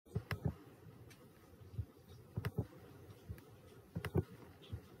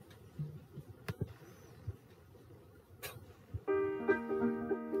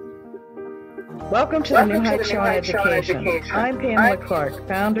Welcome to the New Heights Show on Education. I'm Pamela Clark,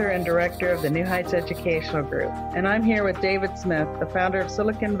 founder and director of the New Heights Educational Group, and I'm here with David Smith, the founder of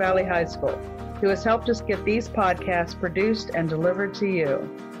Silicon Valley High School, who has helped us get these podcasts produced and delivered to you.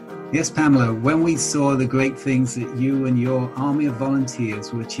 Yes, Pamela, when we saw the great things that you and your army of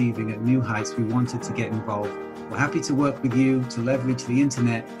volunteers were achieving at New Heights, we wanted to get involved. We're happy to work with you to leverage the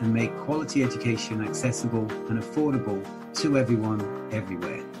internet and make quality education accessible and affordable to everyone,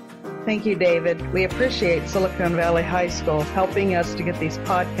 everywhere. Thank you, David. We appreciate Silicon Valley High School helping us to get these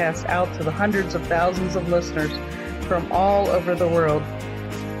podcasts out to the hundreds of thousands of listeners from all over the world.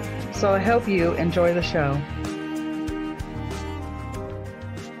 So I hope you enjoy the show.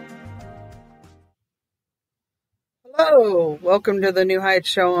 Hello, welcome to the New Heights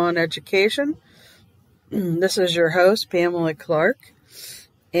Show on Education. This is your host, Pamela Clark,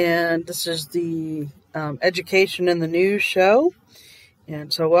 and this is the Education in the News show.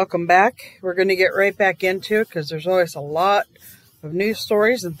 And so welcome back. We're going to get right back into it because there's always a lot of news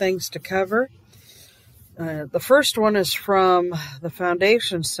stories and things to cover. The first one is from the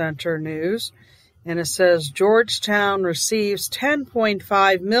Foundation Center News, and it says Georgetown receives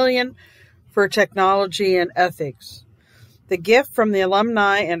 $10.5 million for technology and ethics. The gift from the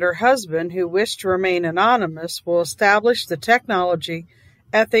alumni and her husband, who wish to remain anonymous, will establish the Technology,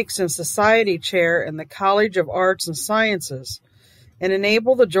 Ethics, and Society Chair in the College of Arts and Sciences, and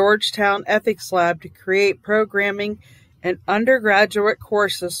enable the Georgetown Ethics Lab to create programming and undergraduate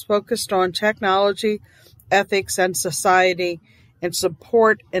courses focused on technology, ethics, and society, and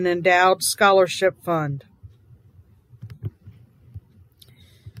support an endowed scholarship fund.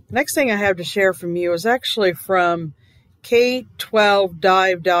 Next thing I have to share from you is actually from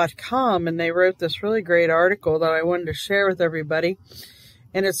K12dive.com, and they wrote this really great article that I wanted to share with everybody,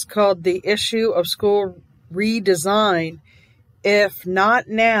 and it's called The Issue of School Redesign. If not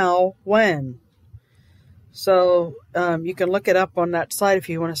now, when? So you can look it up on that site if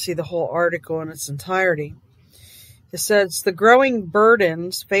you want to see the whole article in its entirety. It says the growing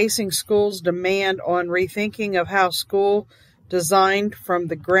burdens facing schools demand on rethinking of how school designed from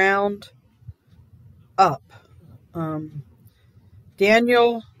the ground up.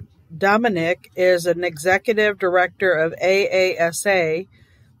 Daniel Dominic is an executive director of AASA,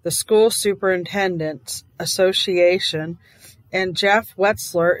 the School Superintendents Association, and Jeff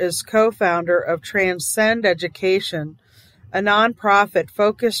Wetzler is co-founder of Transcend Education, a nonprofit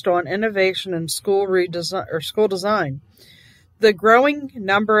focused on innovation in school design. The growing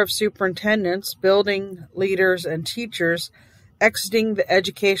number of superintendents, building leaders, and teachers exiting the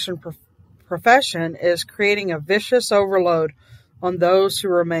education profession is creating a vicious overload on those who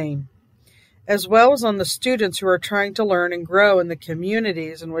remain, as well as on the students who are trying to learn and grow in the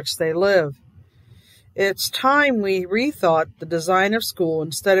communities in which they live. It's time we rethought the design of school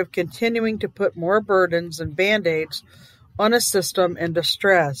instead of continuing to put more burdens and band-aids on a system in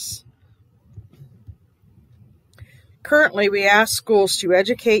distress. Currently, we ask schools to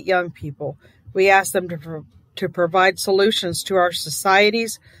educate young people. We ask them to provide solutions to our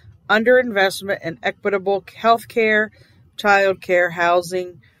society's underinvestment in equitable health care, child care,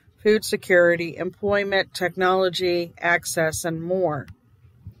 housing, food security, employment, technology, access, and more.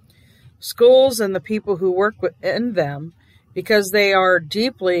 Schools and the people who work within them, because they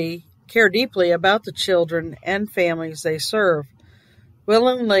care deeply about the children and families they serve,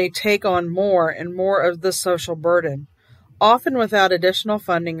 willingly take on more and more of the social burden, often without additional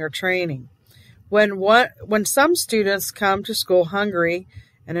funding or training. When some students come to school hungry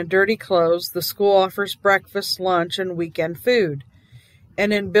and in dirty clothes, the school offers breakfast, lunch, and weekend food.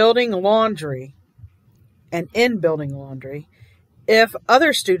 And in building laundry, if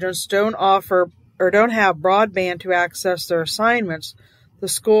other students don't offer or don't have broadband to access their assignments, the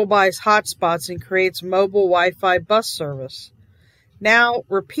school buys hotspots and creates mobile Wi-Fi bus service. Now,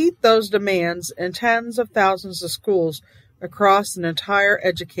 repeat those demands in tens of thousands of schools across an entire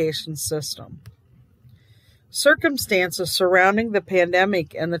education system. Circumstances surrounding the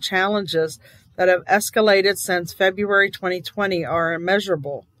pandemic and the challenges that have escalated since February 2020 are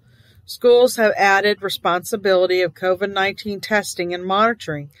immeasurable. Schools have added responsibility of COVID-19 testing and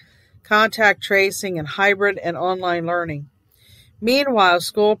monitoring, contact tracing, and hybrid and online learning. Meanwhile,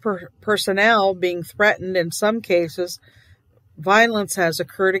 school personnel being threatened, in some cases, violence has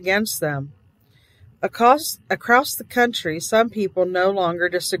occurred against them. Across the country, some people no longer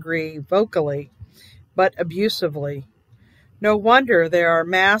disagree vocally, but abusively. No wonder there are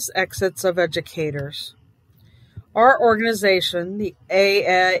mass exits of educators. Our organization, the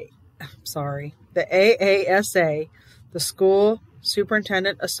AASA, the School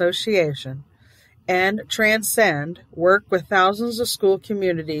Superintendent Association, and Transcend work with thousands of school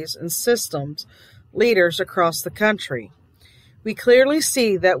communities and systems leaders across the country. We clearly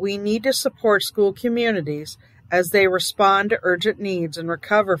see that we need to support school communities as they respond to urgent needs and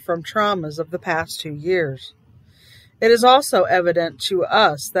recover from traumas of the past 2 years. It is also evident to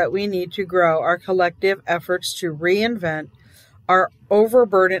us that we need to grow our collective efforts to reinvent our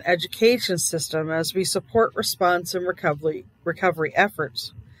overburdened education system as we support response and recovery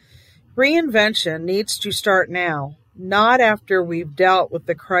efforts. Reinvention needs to start now, not after we've dealt with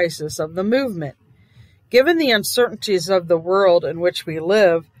the crisis of the movement. Given the uncertainties of the world in which we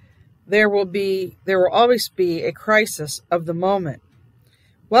live, there will always be a crisis of the moment.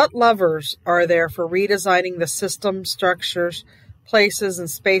 What levers are there for redesigning the systems, structures, places, and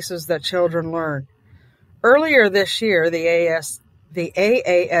spaces that children learn? Earlier this year, the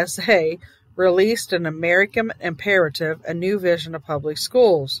AASA released an American Imperative, a new vision of public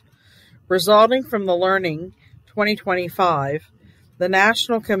schools. Resulting from the Learning 2025, the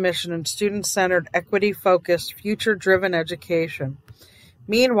National Commission on Student-Centered, Equity-Focused, Future-Driven Education.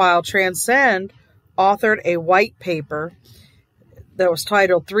 Meanwhile, Transcend authored a white paper that was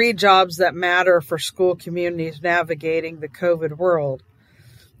titled 3 Jobs That Matter for School Communities Navigating the COVID World.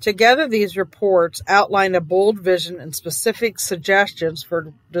 Together, these reports outline a bold vision and specific suggestions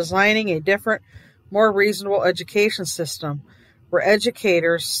for designing a different, more reasonable education system where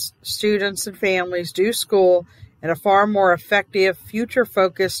educators, students, and families do school in a far more effective,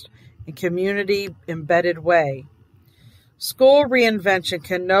 future-focused, and community-embedded way. School reinvention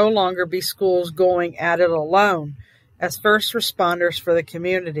can no longer be schools going at it alone as first responders for the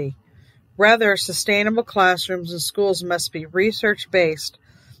community. Rather, sustainable classrooms and schools must be research-based,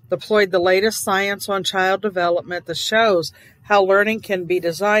 deploy the latest science on child development that shows how learning can be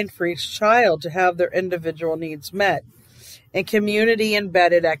designed for each child to have their individual needs met, and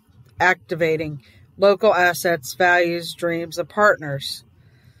community-embedded activating local assets, values, dreams, and partners.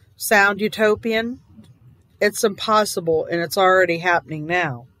 Sound utopian? It's impossible, and it's already happening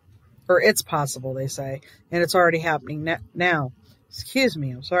now. Or it's possible, they say, and it's already happening now. Excuse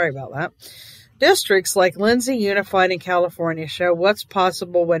me, I'm sorry about that. Districts like Lindsay Unified in California show what's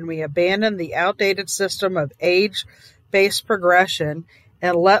possible when we abandon the outdated system of age-based progression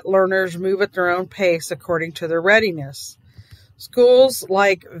and let learners move at their own pace according to their readiness. Schools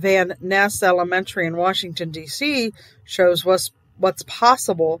like Van Ness Elementary in Washington, D.C. shows what's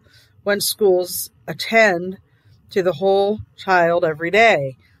possible when schools attend to the whole child every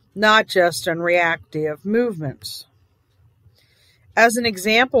day, not just in reactive movements. As an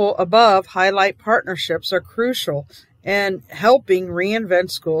example above, highlight partnerships are crucial in helping reinvent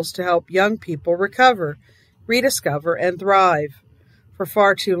schools to help young people recover, rediscover, and thrive. For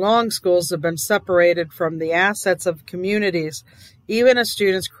far too long, schools have been separated from the assets of communities, even as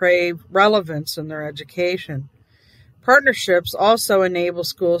students crave relevance in their education. Partnerships also enable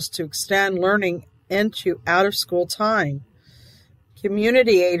schools to extend learning into out-of-school time.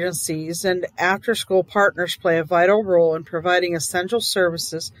 Community agencies and after-school partners play a vital role in providing essential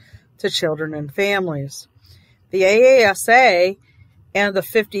services to children and families. The AASA and the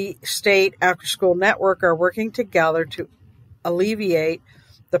 50-state after-school network are working together to alleviate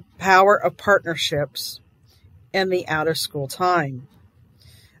the power of partnerships in the out-of-school time.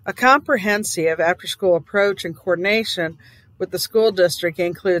 A comprehensive after-school approach and coordination with the school district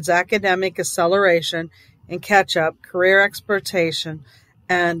includes academic acceleration and catch-up, career exploitation,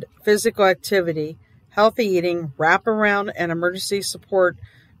 and physical activity, healthy eating, wraparound, and emergency support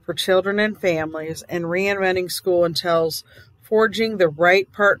for children and families, and reinventing school entails forging the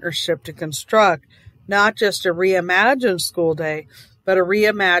right partnership to construct not just a reimagined school day, but a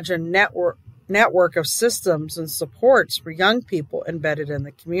reimagined network of systems and supports for young people embedded in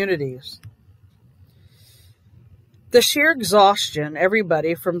the communities. The sheer exhaustion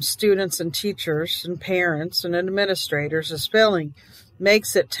everybody from students and teachers and parents and administrators is feeling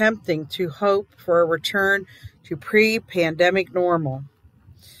makes it tempting to hope for a return to pre-pandemic normal.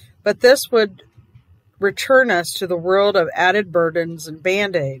 But this would return us to the world of added burdens and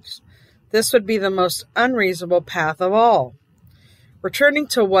band-aids. This would be the most unreasonable path of all. Returning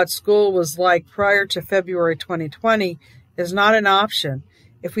to what school was like prior to February 2020 is not an option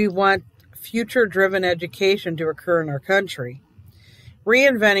if we want future-driven education to occur in our country.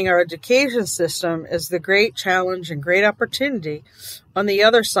 Reinventing our education system is the great challenge and great opportunity on the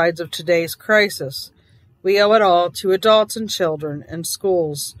other sides of today's crisis. We owe it all to adults and children and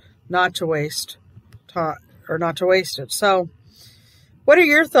schools not to waste time or not to waste it. So, what are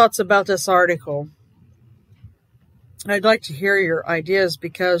your thoughts about this article? I'd like to hear your ideas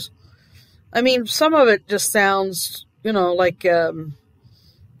because, some of it just sounds, like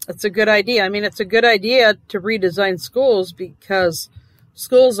It's a good idea. I mean, it's a good idea to redesign schools because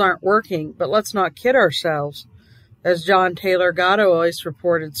schools aren't working, but let's not kid ourselves. As John Taylor Gatto always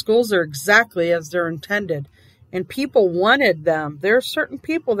reported, schools are exactly as they're intended, and people wanted them. There are certain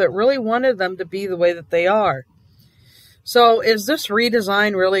people that really wanted them to be the way that they are. So is this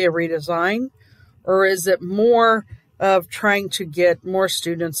redesign really a redesign, or is it more of trying to get more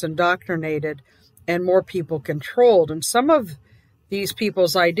students indoctrinated and more people controlled? And some of these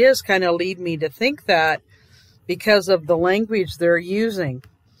people's ideas kind of lead me to think that because of the language they're using,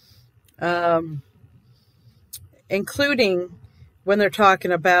 including when they're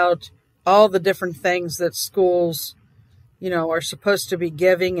talking about all the different things that schools, are supposed to be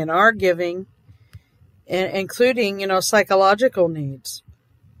giving and are giving, including, psychological needs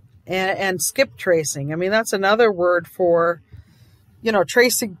and skip tracing. I mean, that's another word for,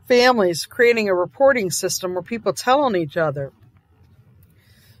 tracing families, creating a reporting system where people tell on each other.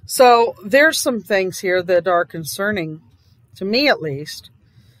 So there's some things here that are concerning, to me at least.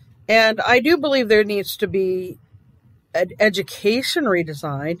 And I do believe there needs to be an education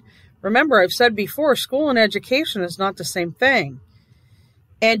redesign. Remember, I've said before, school and education is not the same thing.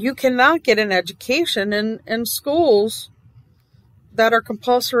 And you cannot get an education in schools that are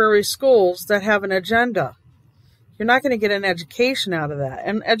compulsory schools that have an agenda. You're not going to get an education out of that.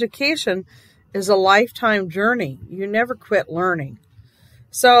 And education is a lifetime journey. You never quit learning.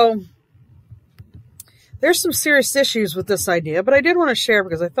 So there's some serious issues with this idea, but I did want to share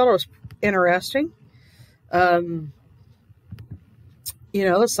because I thought it was interesting.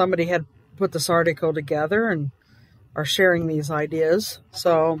 Somebody had put this article together and are sharing these ideas.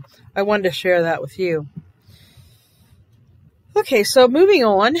 So I wanted to share that with you. Okay, so moving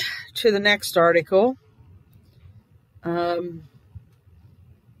on to the next article. Let's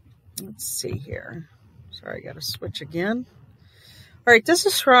see here. Sorry, I got to switch again. All right, this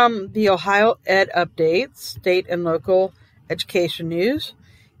is from the Ohio Ed Update, state and local education news.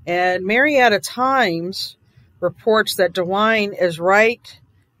 And Marietta Times reports that DeWine is right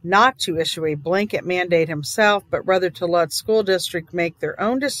not to issue a blanket mandate himself, but rather to let school districts make their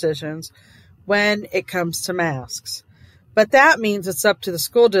own decisions when it comes to masks. But that means it's up to the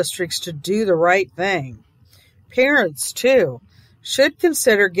school districts to do the right thing. Parents, too, should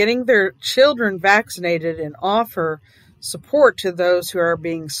consider getting their children vaccinated and offer support to those who are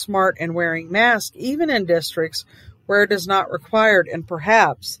being smart and wearing masks, even in districts where it is not required, and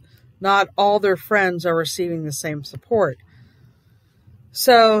perhaps not all their friends are receiving the same support.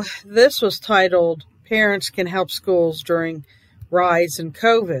 So this was titled, Parents Can Help Schools During Rise in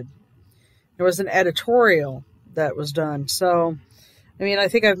COVID. It was an editorial that was done. So, I mean, I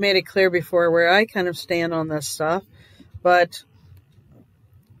think I've made it clear before where I kind of stand on this stuff. But,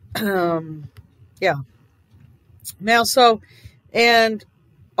 yeah. Now, and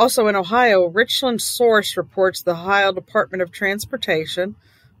also in Ohio, Richland Source reports the Ohio Department of Transportation,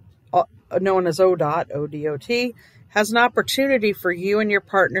 known as ODOT, O-D-O-T, has an opportunity for you and your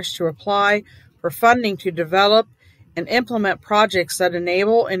partners to apply for funding to develop and implement projects that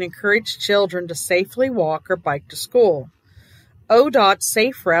enable and encourage children to safely walk or bike to school. ODOT's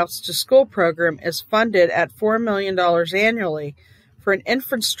Safe Routes to School program is funded at $4 million annually for an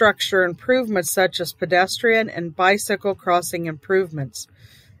infrastructure improvements such as pedestrian and bicycle crossing improvements,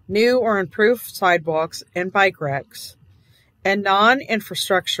 new or improved sidewalks and bike racks, and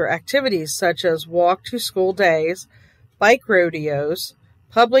non-infrastructure activities such as walk-to-school days, bike rodeos,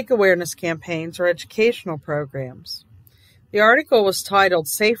 public awareness campaigns, or educational programs. The article was titled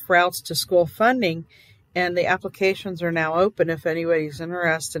Safe Routes to School Funding, and the applications are now open if anybody's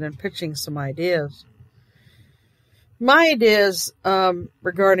interested in pitching some ideas. My ideas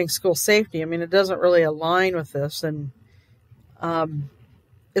regarding school safety, I mean, it doesn't really align with this, and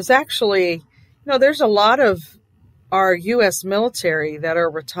is actually, there's a lot of our U.S. military that are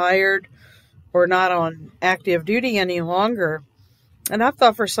retired or not on active duty any longer. And I've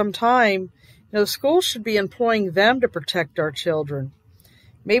thought for some time, schools should be employing them to protect our children.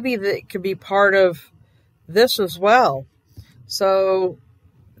 Maybe that could be part of this as well. So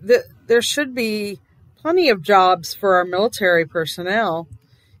there should be plenty of jobs for our military personnel.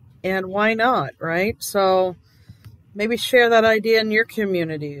 And why not, right? So maybe share that idea in your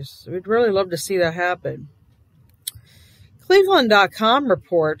communities. We'd really love to see that happen. Cleveland.com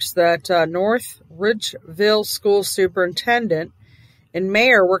reports that North Ridgeville School Superintendent and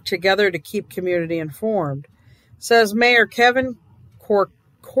Mayor work together to keep community informed. Says Mayor Kevin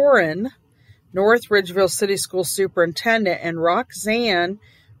Corcoran, North Ridgeville City School Superintendent, and Roxanne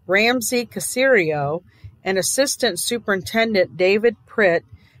Ramsey Caserio and Assistant Superintendent David Pritt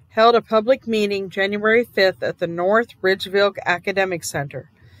held a public meeting January 5th at the North Ridgeville Academic Center.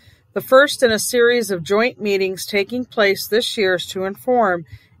 The first in a series of joint meetings taking place this year is to inform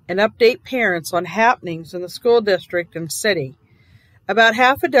and update parents on happenings in the school district and city. About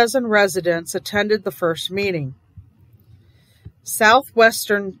half a dozen residents attended the first meeting. I'm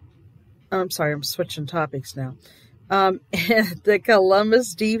switching topics now. The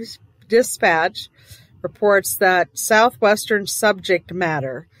Columbus Dispatch reports that Southwestern subject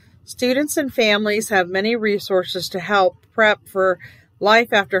matter. Students and families have many resources to help prep for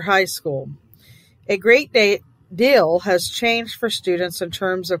life after high school. A great deal has changed for students in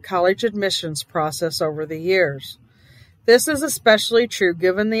terms of college admissions process over the years. This is especially true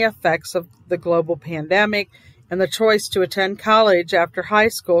given the effects of the global pandemic, and the choice to attend college after high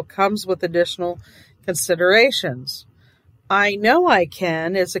school comes with additional considerations. I Know I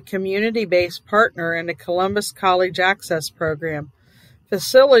Can is a community-based partner in the Columbus College Access Program, which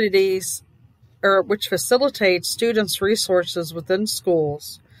facilitates students' resources within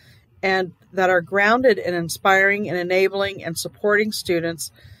schools and that are grounded in inspiring and enabling and supporting students'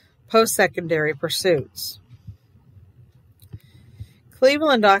 post-secondary pursuits.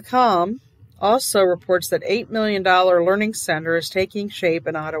 Cleveland.com also reports that $8 million learning center is taking shape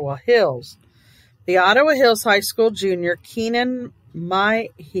in Ottawa Hills. The Ottawa Hills High School junior Keenan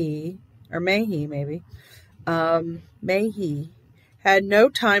Mayhe had no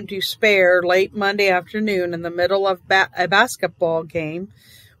time to spare late Monday afternoon in the middle of a basketball game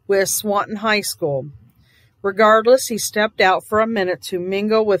with Swanton High School. Regardless, he stepped out for a minute to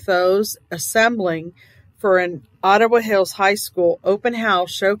mingle with those assembling for an Ottawa Hills High School open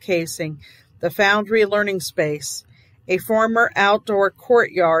house showcasing the Foundry Learning Space, a former outdoor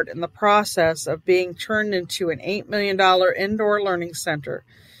courtyard in the process of being turned into an $8 million indoor learning center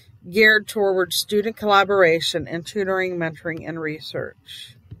geared toward student collaboration in tutoring, mentoring, and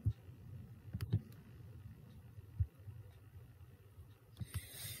research.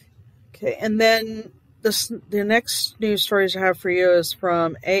 Okay, and then the next news stories I have for you is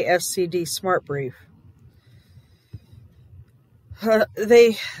from ASCD Smart Brief.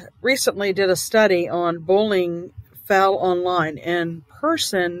 They recently did a study on bullying fell online in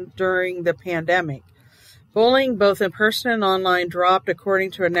person during the pandemic. Bullying, both in person and online, dropped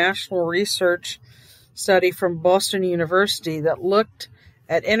according to a national research study from Boston University that looked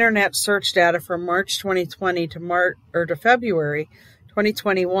at internet search data from March 2020 to February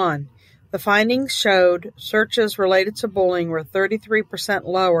 2021. The findings showed searches related to bullying were 33%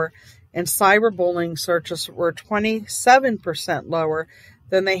 lower and cyberbullying searches were 27% lower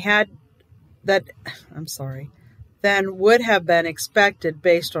than than would have been expected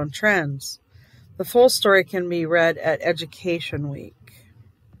based on trends. The full story can be read at Education Week.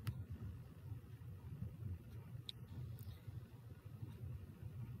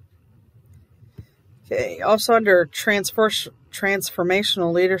 Okay, also under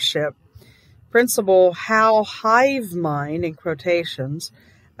transformational leadership, principle how hive mind, in quotations,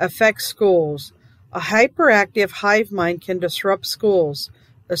 affects schools. A hyperactive hive mind can disrupt schools,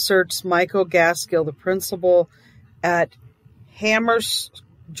 asserts Michael Gaskill, the principal at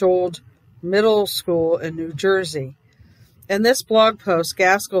Hammersjold Middle School in New Jersey. In this blog post,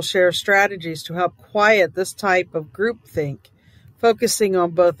 Gaskill shares strategies to help quiet this type of groupthink, focusing on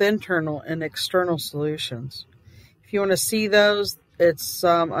both internal and external solutions. If you want to see those, it's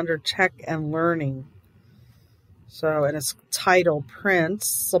under Tech and Learning. And it's titled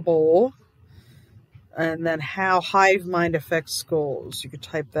Principle, and then How Hive Mind Affects Schools. You could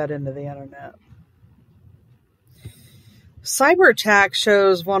type that into the internet. Cyber attack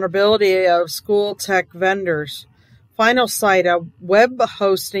shows vulnerability of school tech vendors. Final Site, a web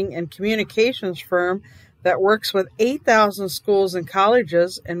hosting and communications firm that works with 8,000 schools and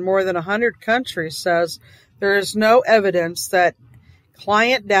colleges in more than 100 countries, says there is no evidence that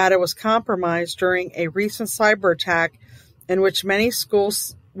client data was compromised during a recent cyber attack in which many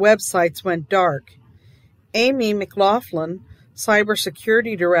schools' websites went dark. Amy McLaughlin,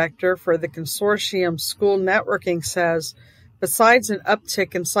 cybersecurity director for the consortium School Networking, says, besides an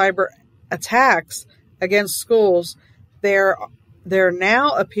uptick in cyber attacks against schools, there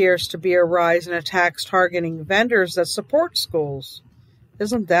now appears to be a rise in attacks targeting vendors that support schools.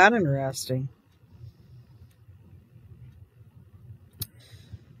 Isn't that interesting?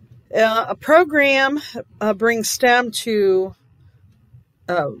 A program brings STEM to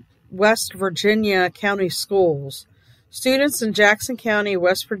West Virginia County schools. Students in Jackson County,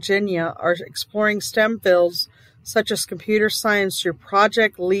 West Virginia, are exploring STEM fields such as computer science through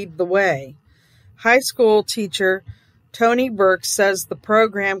Project Lead the Way. High school teacher Tony Burke says the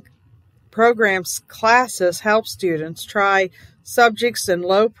program's classes help students try subjects in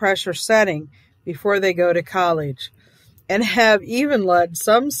low-pressure setting before they go to college. and have even led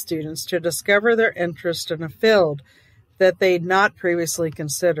some students to discover their interest in a field that they'd not previously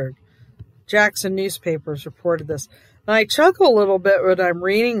considered. Jackson newspapers reported this. And I chuckle a little bit when I'm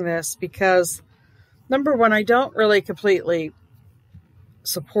reading this because, number one, I don't really completely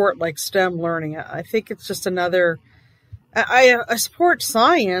support like STEM learning. I think it's just another, I support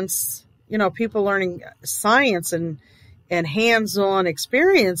science, people learning science and hands-on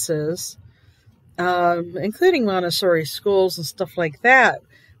experiences, including Montessori schools and stuff like that.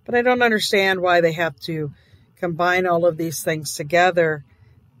 But I don't understand why they have to combine all of these things together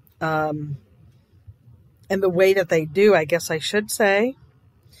in the way that they do, I guess I should say.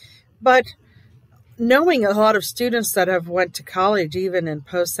 But knowing a lot of students that have went to college, even in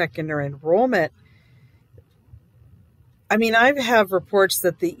post-secondary enrollment, I have reports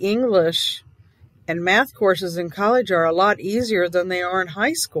that the English and math courses in college are a lot easier than they are in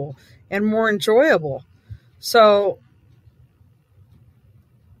high school and more enjoyable. So,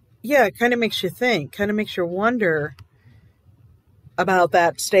 yeah, it kind of makes you think, kind of makes you wonder about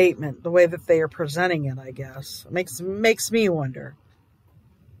that statement, the way that they are presenting it, I guess. It makes me wonder.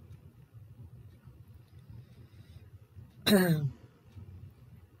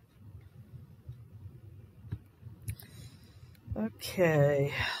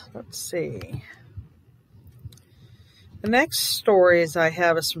 Okay, let's see. The next stories I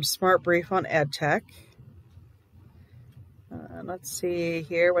have is from Smart Brief on EdTech. Let's see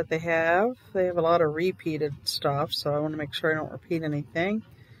here what they have. They have a lot of repeated stuff, so I want to make sure I don't repeat anything.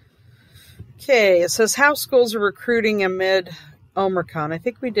 Okay, it says how schools are recruiting amid Omicron. I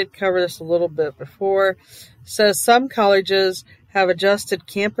think we did cover this a little bit before. It says some colleges have adjusted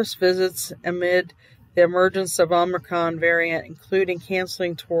campus visits amid the emergence of Omicron variant, including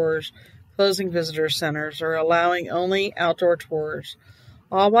canceling tours, closing visitor centers, or allowing only outdoor tours,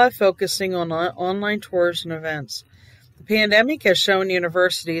 all while focusing on online tours and events. The pandemic has shown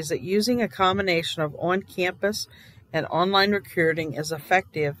universities that using a combination of on-campus and online recruiting is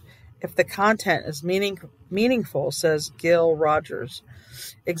effective if the content is meaningful, says Gil Rogers,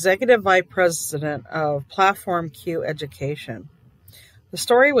 Executive Vice President of Platform Q Education. The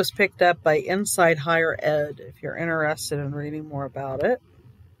story was picked up by Inside Higher Ed, if you're interested in reading more about it.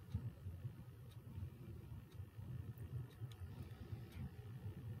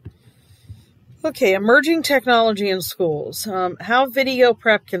 Okay, emerging technology in schools. How video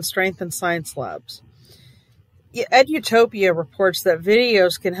prep can strengthen science labs. EdUtopia reports that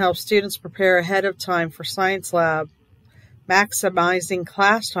videos can help students prepare ahead of time for science lab, maximizing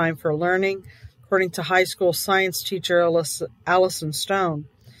class time for learning, according to high school science teacher Allison Stone.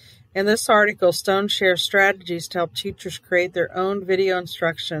 In this article, Stone shares strategies to help teachers create their own video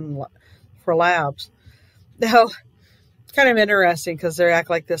instruction for labs. Now, it's kind of interesting because they act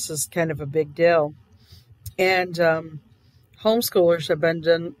like this is kind of a big deal. And homeschoolers have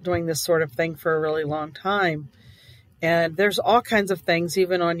been doing this sort of thing for a really long time. And there's all kinds of things,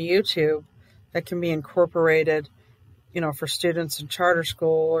 even on YouTube, that can be incorporated, for students in charter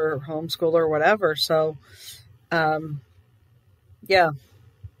school or homeschool or whatever. So, yeah.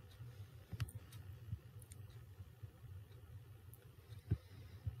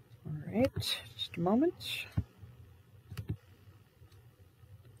 All right, just a moment.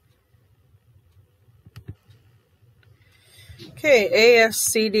 Okay,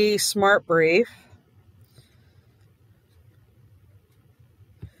 ASCD Smart Brief.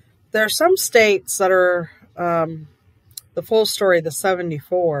 There are some states that are, the full story, the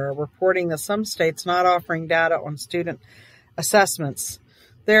 74, reporting that some states not offering data on student assessments.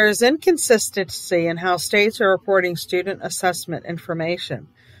 There is inconsistency in how states are reporting student assessment information,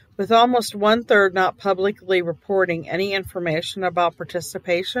 with almost 1/3 not publicly reporting any information about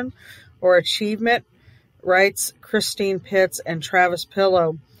participation or achievement, writes Christine Pitts and Travis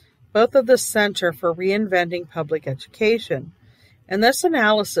Pillow, both of the Center for Reinventing Public Education. In this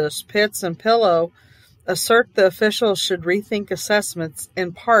analysis, Pitts and Pillow assert the officials should rethink assessments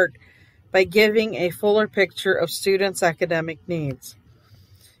in part by giving a fuller picture of students' academic needs.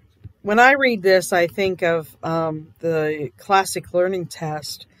 When I read this, I think of the classic learning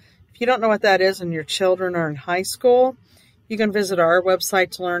test. If you don't know what that is and your children are in high school, you can visit our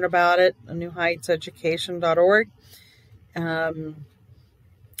website to learn about it, newheightseducation.org,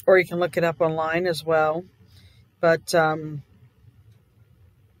 or you can look it up online as well. But,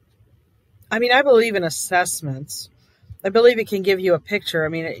 I believe in assessments. I believe it can give you a picture.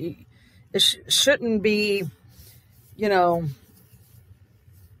 It shouldn't be,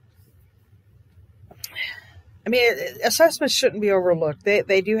 assessments shouldn't be overlooked.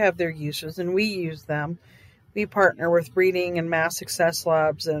 They do have their uses, and we use them. We partner with reading and math success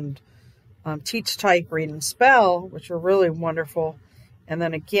labs and Teach, Type, Read, and Spell, which are really wonderful. And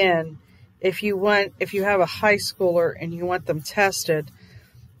then again, if you have a high schooler and you want them tested,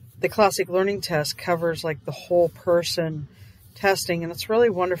 the Classic Learning Test covers like the whole person testing, and it's really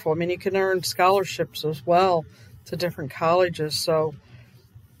wonderful. I mean, you can earn scholarships as well to different colleges, so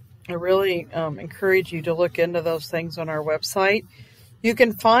I really encourage you to look into those things on our website. You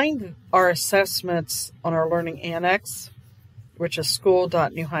can find our assessments on our Learning Annex, which is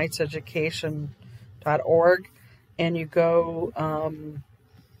school.newheightseducation.org, and you go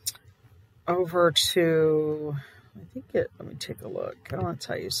over to, let me take a look. I don't want to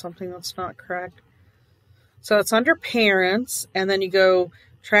tell you something that's not correct. So it's under Parents, and then you go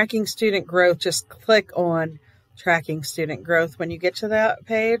Tracking Student Growth. Just click on Tracking Student Growth when you get to that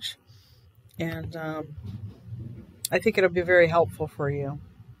page, and I think it'll be very helpful for you.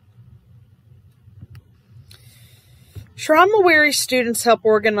 Trauma-weary students help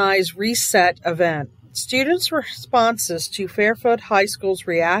organize Reset event. Students' responses to Fairfield High School's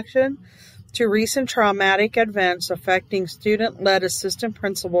reaction to recent traumatic events affecting student-led assistant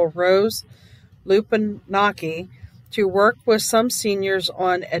principal Rose Lupinaki to work with some seniors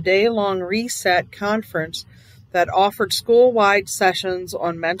on a day-long Reset conference that offered school-wide sessions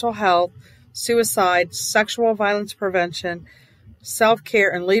on mental health, suicide, sexual violence prevention,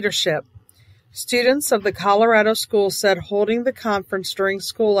 self-care, and leadership. Students of the Colorado school said holding the conference during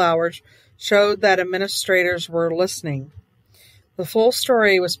school hours showed that administrators were listening. The full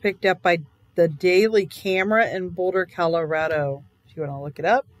story was picked up by the Daily Camera in Boulder, Colorado, if you want to look it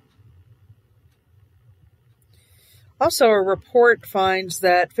up. Also, a report finds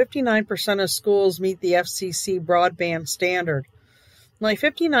that 59% of schools meet the FCC broadband standard. Only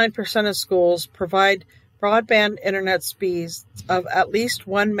 59% of schools provide broadband internet speeds of at least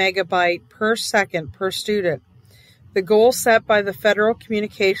 1 megabyte per second per student, the goal set by the Federal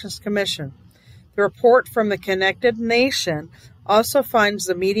Communications Commission. The report from the Connected Nation also finds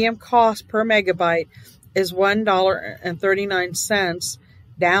the median cost per megabyte is $1.39,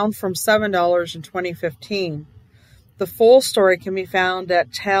 down from $7 in 2015. The full story can be found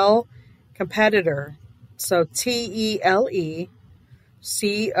at Tell Competitor, so TELECOMPETITOR,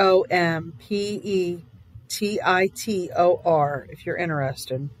 if you're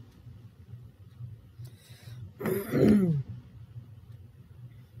interested.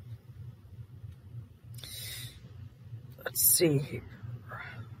 Let's see here.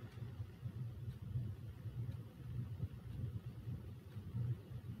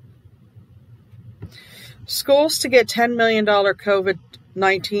 Schools to get $10 million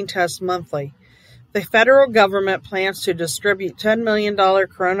COVID-19 tests monthly. The federal government plans to distribute $10 million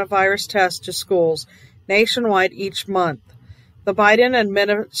coronavirus tests to schools nationwide each month. The Biden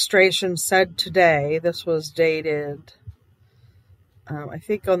administration said today, this was dated, I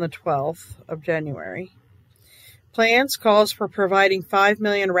think on the 12th of January, plans calls for providing 5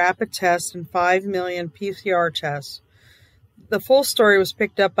 million rapid tests and 5 million PCR tests. The full story was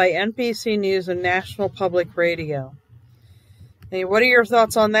picked up by NBC News and National Public Radio. Hey, what are your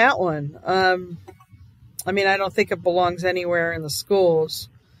thoughts on that one? I don't think it belongs anywhere in the schools.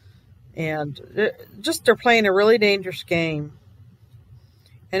 And they're playing a really dangerous game.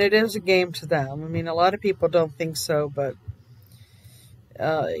 And it is a game to them. A lot of people don't think so, but,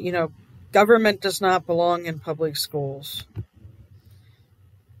 government does not belong in public schools.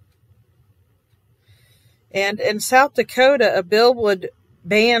 And in South Dakota, a bill would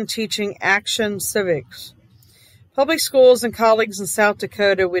ban teaching action civics. Public schools and colleges in South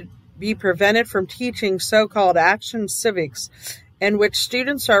Dakota would be prevented from teaching so-called action civics, in which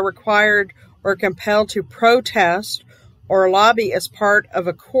students are required or compelled to protest or lobby as part of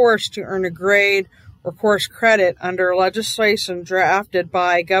a course to earn a grade or course credit under legislation drafted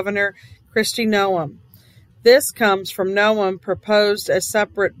by Governor Kristi Noem. This comes from Noem proposed a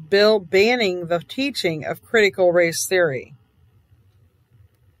separate bill banning the teaching of critical race theory.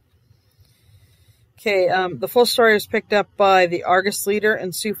 Okay, the full story was picked up by the Argus Leader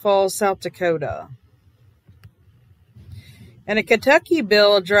in Sioux Falls, South Dakota. And a Kentucky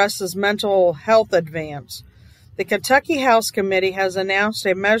bill addresses mental health advance. The Kentucky House Committee has announced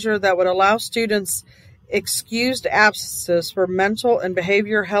a measure that would allow students excused absences for mental and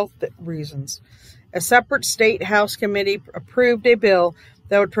behavioral health reasons. A separate state House committee approved a bill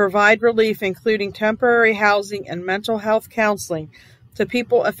that would provide relief, including temporary housing and mental health counseling, to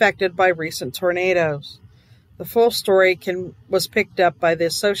people affected by recent tornadoes. The full story was picked up by the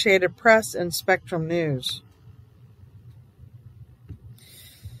Associated Press and Spectrum News.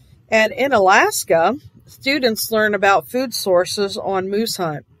 And in Alaska, students learn about food sources on moose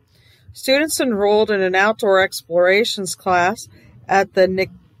hunt. Students enrolled in an outdoor explorations class at the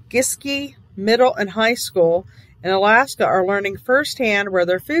Giske Middle and High School in Alaska are learning firsthand where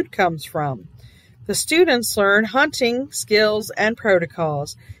their food comes from. The students learn hunting skills and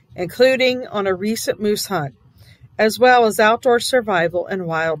protocols, including on a recent moose hunt, as well as outdoor survival and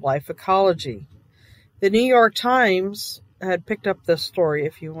wildlife ecology. The New York Times had picked up this story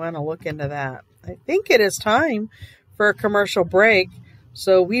if you want to look into that. I think it is time for a commercial break,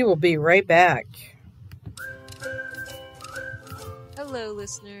 so we will be right back. Hello,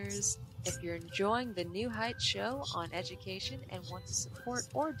 listeners. If you're enjoying the New Heights show on education and want to support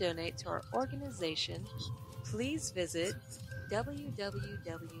or donate to our organization, please visit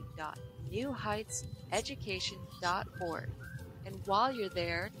www.newheightseducation.org. And while you're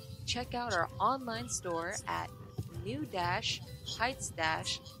there, check out our online store at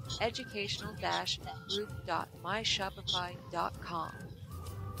new-heights-educational-group.myshopify.com.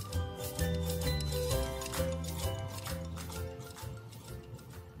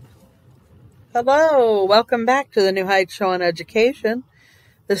 Hello, welcome back to the New Heights Show on Education.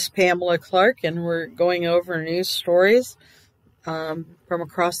 This is Pamela Clark, and we're going over news stories from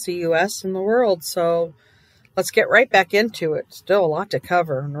across the U.S. and the world. So let's get right back into it. Still a lot to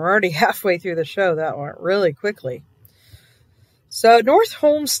cover, and we're already halfway through the show. That went really quickly. So North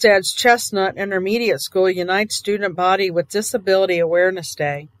Homestead's Chestnut Intermediate School unites student body with Disability Awareness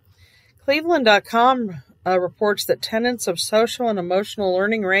Day. Cleveland.com reports that tenets of social and emotional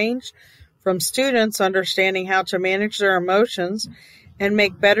learning range from students understanding how to manage their emotions and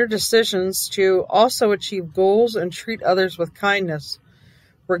make better decisions to also achieve goals and treat others with kindness.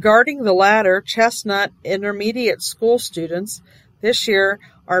 Regarding the latter, Chestnut Intermediate School students this year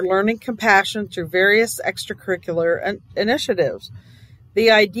are learning compassion through various extracurricular initiatives. The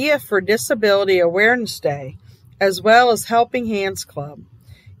idea for Disability Awareness Day, as well as Helping Hands Club,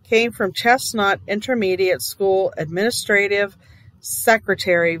 came from Chestnut Intermediate School Administrative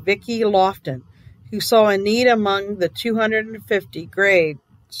Secretary Vicki Lofton, who saw a need among the 250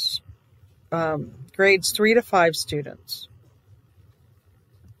 grades 3 to 5 students.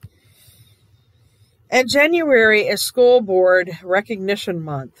 And January is School Board Recognition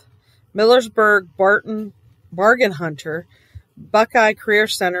Month. Millersburg Bargain Hunter Buckeye Career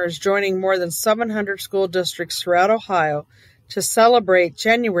Center is joining more than 700 school districts throughout Ohio to celebrate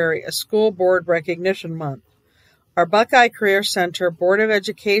January as School Board Recognition Month. Our Buckeye Career Center Board of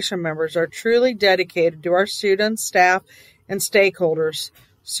Education members are truly dedicated to our students, staff, and stakeholders,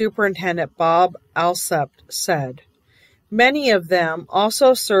 Superintendent Bob Alsept said. Many of them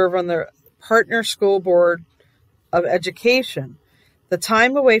also serve on the Partner School Board of Education. The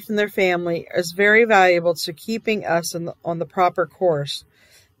time away from their family is very valuable to keeping us on the proper course.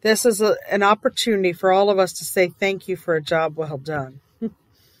 This is an opportunity for all of us to say thank you for a job well done.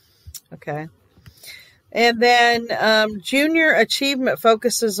 Okay. And then Junior Achievement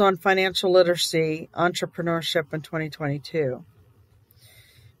focuses on financial literacy, entrepreneurship in 2022.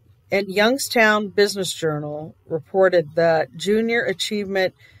 And Youngstown Business Journal reported that Junior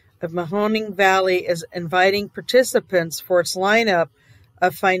Achievement of Mahoning Valley is inviting participants for its lineup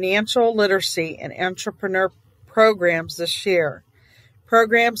of financial literacy and entrepreneur programs this year.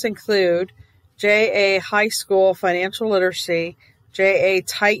 Programs include JA High School Financial Literacy, JA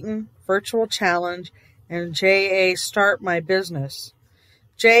Titan Virtual Challenge, and JA Start My Business.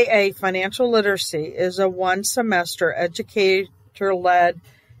 JA Financial Literacy is a one-semester educator-led,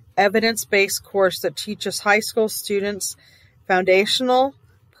 evidence-based course that teaches high school students foundational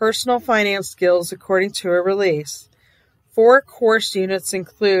personal finance skills according to a release. 4 course units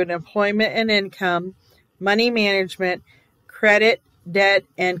include employment and income, money management, credit, debt,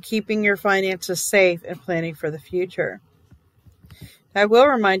 and keeping your finances safe and planning for the future. I will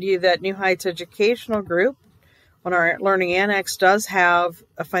remind you that New Heights Educational Group on our Learning Annex does have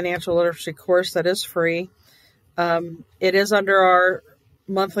a financial literacy course that is free. It is under our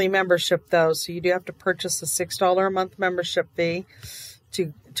monthly membership, though, so you do have to purchase a $6 a month membership fee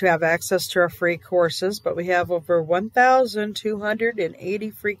to have access to our free courses. But we have over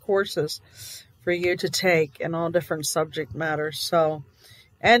 1,280 free courses for you to take in all different subject matters, so,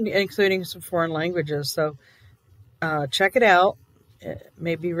 and including some foreign languages. So check it out. It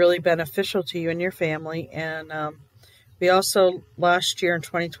may be really beneficial to you and your family. And we also, last year in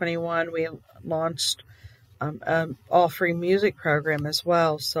 2021, we launched an all-free music program as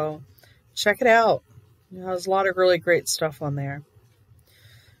well. So check it out. There's a lot of really great stuff on there.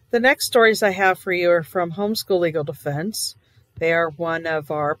 The next stories I have for you are from Homeschool Legal Defense. They are one of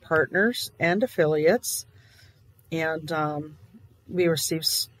our partners and affiliates. And we receive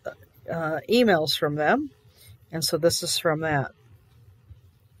emails from them. And so this is from that.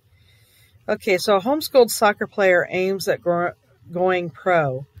 Okay, so a homeschooled soccer player aims at going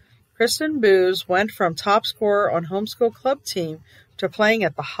pro. Kristen Booz went from top scorer on homeschool club team to playing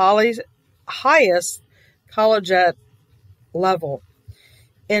at the highest collegiate level.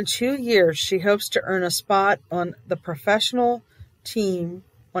 In 2 years, she hopes to earn a spot on a professional team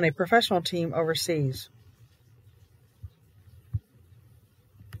overseas.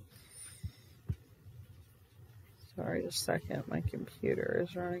 Sorry, a second. My computer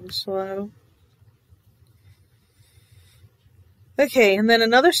is running slow. Okay, and then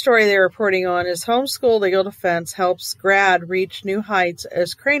another story they're reporting on is Homeschool Legal Defense helps grad reach new heights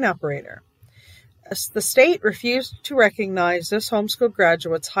as crane operator. The state refused to recognize this homeschool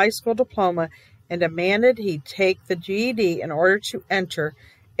graduate's high school diploma and demanded he take the GED in order to enter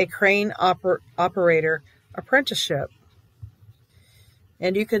a crane operator apprenticeship.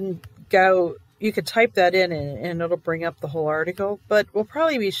 And you could type that in and it'll bring up the whole article, but we'll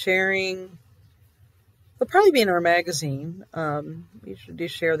probably be sharing. They'll probably be in our magazine. We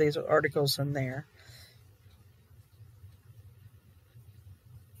should share these articles in there.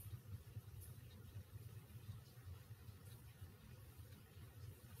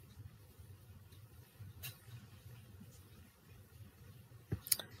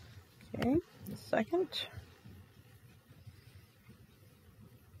 Okay, a second.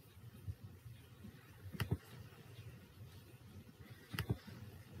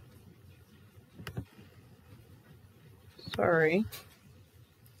 Sorry.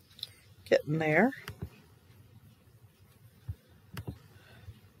 Getting there.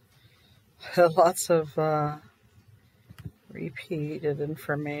 Lots of repeated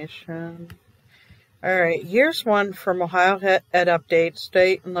information. All right, here's one from Ohio Ed Update,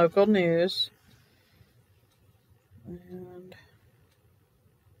 state and local news.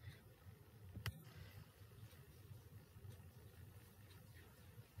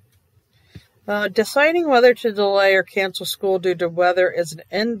 Deciding whether to delay or cancel school due to weather is an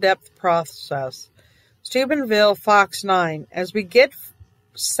in-depth process. Steubenville, Fox 9. As we get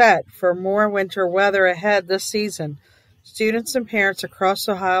set for more winter weather ahead this season, students and parents across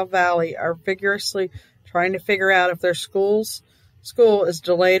the Ohio Valley are vigorously trying to figure out if their school is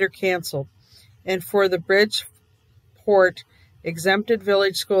delayed or canceled. And for the Bridgeport Exempted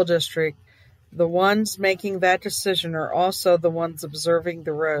Village School District, the ones making that decision are also the ones observing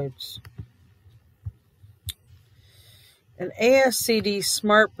the roads. An ASCD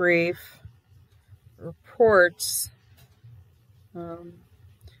Smart Brief reports,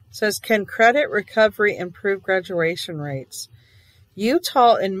 says, can credit recovery improve graduation rates?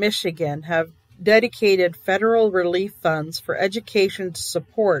 Utah and Michigan have dedicated federal relief funds for education to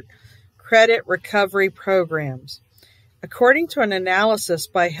support credit recovery programs. According to an analysis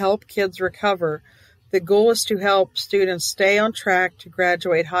by Help Kids Recover, the goal is to help students stay on track to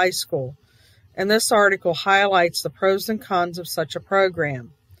graduate high school. And this article highlights the pros and cons of such a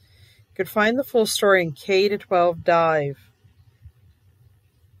program. You can find the full story in K-12 Dive.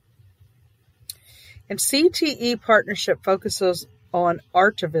 And CTE partnership focuses on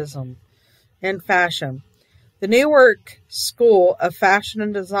artivism and fashion. The Newark School of Fashion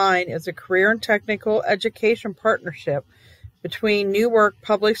and Design is a career and technical education partnership between Newark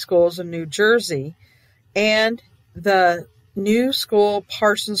Public Schools in New Jersey and the New School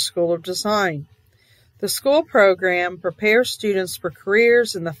Parsons School of Design. The school program prepares students for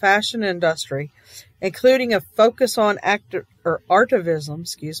careers in the fashion industry, including a focus on artivism,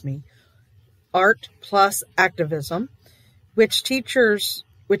 art plus activism, which teaches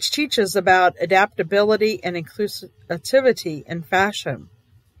about adaptability and inclusivity in fashion.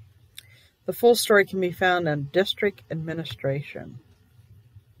 The full story can be found in District Administration.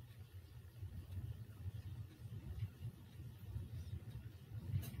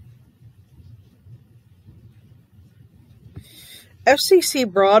 FCC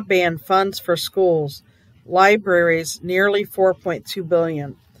broadband funds for schools, libraries nearly $4.2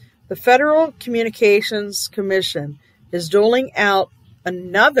 billion. The Federal Communications Commission is doling out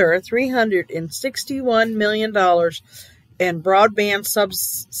another $361 million in broadband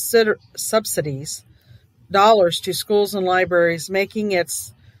subsidies to schools and libraries, making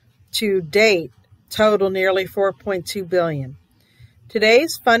its to date total nearly $4.2 billion.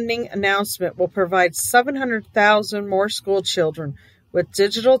 Today's funding announcement will provide 700,000 more school children with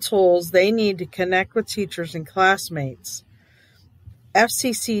digital tools they need to connect with teachers and classmates.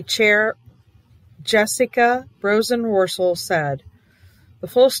 FCC Chair Jessica Rosenworcel said. The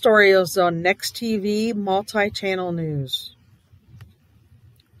full story is on Next TV multi-channel news.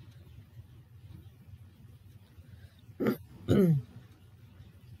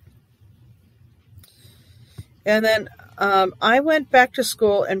 And then I went back to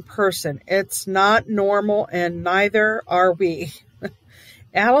school in person. It's not normal, and neither are we.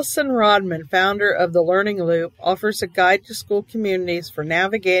 Allison Rodman, founder of the Learning Loop, offers a guide to school communities for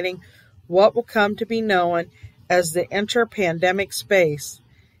navigating what will come to be known as the inter-pandemic space,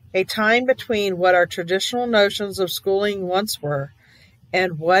 a time between what our traditional notions of schooling once were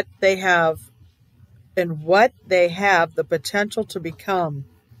and what they have the potential to become.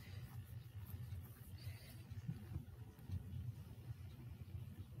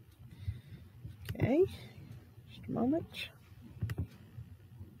 Okay, just a moment.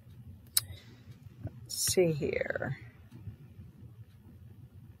 Let's see here.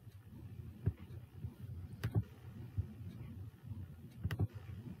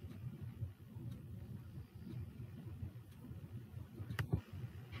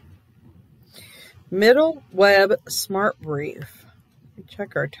 Middle Web Smart Brief. Let me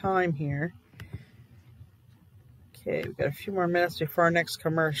check our time here. Okay, we've got a few more minutes before our next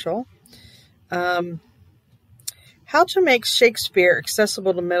commercial. How to make Shakespeare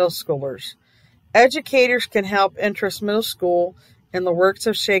accessible to middle schoolers. Educators can help interest middle school in the works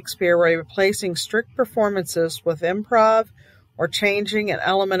of Shakespeare by replacing strict performances with improv or changing an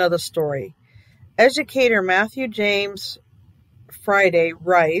element of the story. Educator Matthew James Friday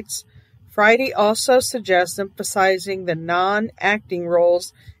writes, Friday also suggests emphasizing the non-acting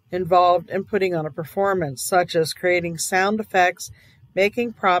roles involved in putting on a performance, such as creating sound effects,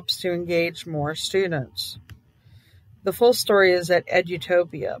 making props to engage more students. The full story is at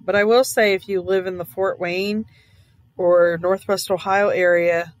Edutopia, but I will say if you live in the Fort Wayne or Northwest Ohio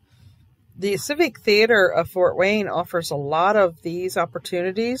area, the Civic Theater of Fort Wayne offers a lot of these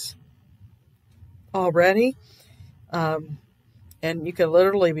opportunities already. And you can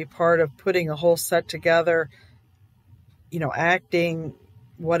literally be part of putting a whole set together, acting,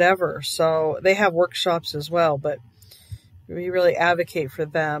 whatever. So they have workshops as well, but we really advocate for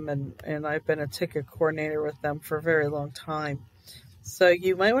them. And I've been a ticket coordinator with them for a very long time. So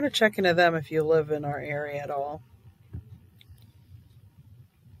you might want to check into them if you live in our area at all.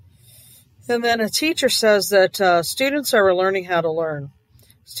 And then a teacher says that students are learning how to learn.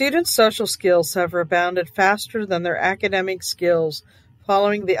 Students' social skills have rebounded faster than their academic skills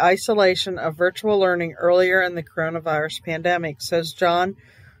following the isolation of virtual learning earlier in the coronavirus pandemic, says John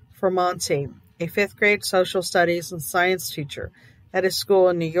Formonti, a fifth-grade social studies and science teacher at a school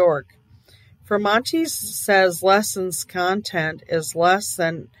in New York. Formonti says lessons content is less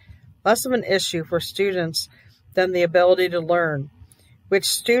of an issue for students than the ability to learn, which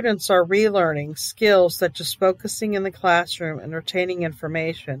students are relearning skills such as focusing in the classroom and retaining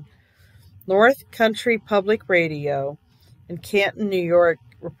information. North Country Public Radio in Canton, New York,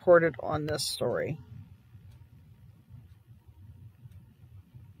 reported on this story.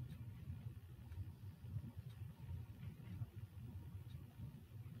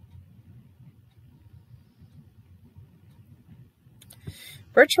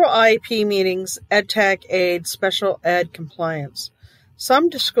 Virtual IEP meetings, EdTech aid, special ed compliance.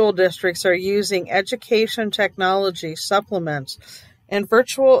 Some school districts are using education technology supplements and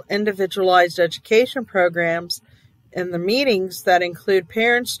virtual individualized education programs in the meetings that include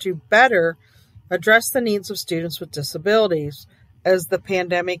parents to better address the needs of students with disabilities as the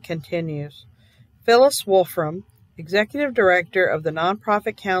pandemic continues. Phyllis Wolfram, Executive Director of the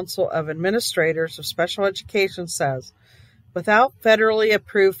Nonprofit Council of Administrators of Special Education, says, without federally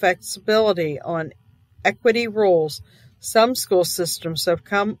approved flexibility on equity rules, some school systems have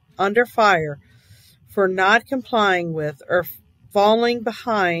come under fire for not complying with or falling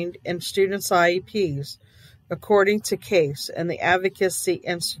behind in students' IEPs, according to CASE and the Advocacy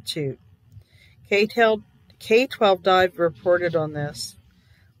Institute. K-12 Dive reported on this.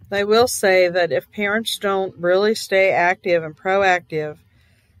 I will say that if parents don't really stay active and proactive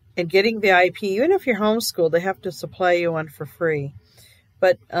in getting the IEP, even if you're homeschooled, they have to supply you one for free.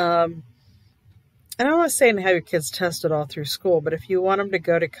 But and I'm not saying to have your kids tested all through school, but if you want them to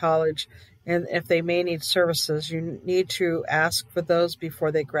go to college and if they may need services, you need to ask for those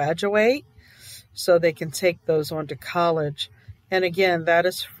before they graduate so they can take those on to college. And again, that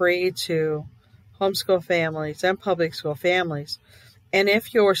is free to homeschool families and public school families. And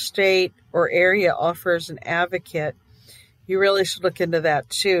if your state or area offers an advocate, you really should look into that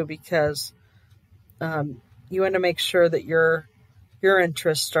too, because you want to make sure that your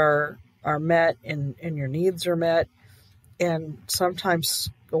interests are met and your needs are met. And sometimes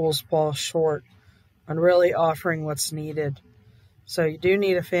schools fall short on really offering what's needed. So you do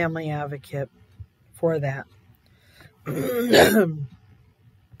need a family advocate for that.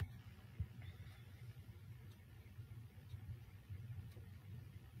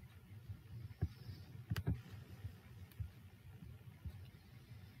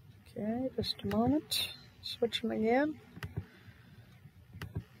 Okay, just a moment. Switching again.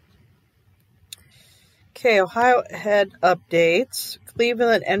 Okay, Ohio Head updates.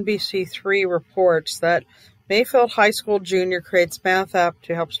 Cleveland NBC3 reports that Mayfield High School Junior creates math app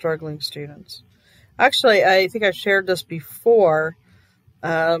to help struggling students. Actually, I think I've shared this before.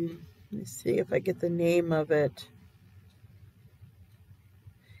 Let me see if I get the name of it.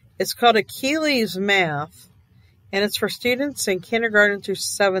 It's called Achilles Math, and it's for students in kindergarten through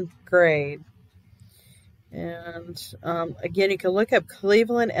 7th grade. And again, you can look up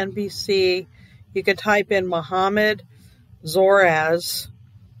Cleveland NBC. You can type in Muhammad Zoraz,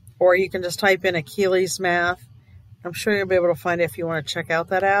 or you can just type in Achilles Math. I'm sure you'll be able to find it if you want to check out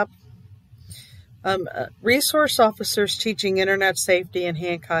that app. Resource officers teaching internet safety in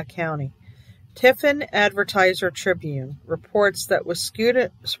Hancock County. Tiffin Advertiser Tribune reports that with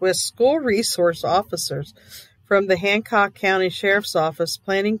school resource officers from the Hancock County Sheriff's Office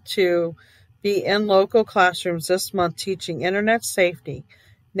planning to be in local classrooms this month teaching internet safety,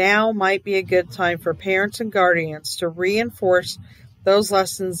 now might be a good time for parents and guardians to reinforce those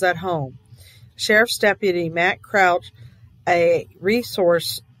lessons at home. Sheriff's Deputy Matt Crouch, a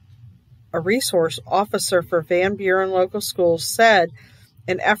resource officer for Van Buren Local Schools, said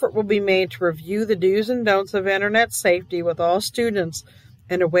an effort will be made to review the do's and don'ts of internet safety with all students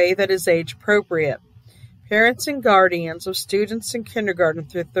in a way that is age appropriate. Parents and guardians of students in kindergarten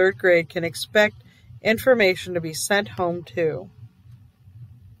through 3rd grade can expect information to be sent home too.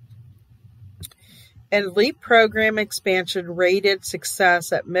 And LEAP program expansion rated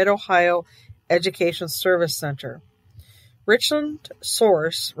success at Mid-Ohio Education Service Center. Richland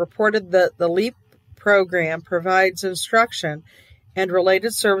Source reported that the LEAP program provides instruction and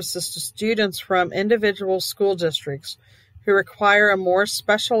related services to students from individual school districts who require a more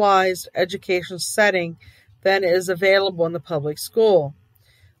specialized education setting than is available in the public school.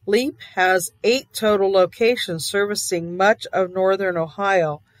 LEAP has 8 total locations servicing much of northern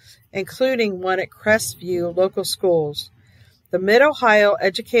Ohio, including one at Crestview Local Schools. The Mid-Ohio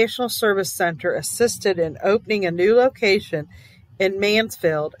Educational Service Center assisted in opening a new location in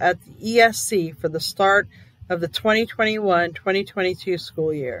Mansfield at the ESC for the start of the 2021-2022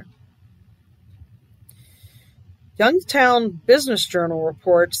 school year. Youngstown Business Journal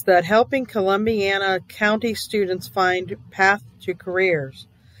reports that helping Columbiana County students find path to careers.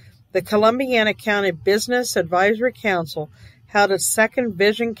 The Columbiana County Business Advisory Council held its second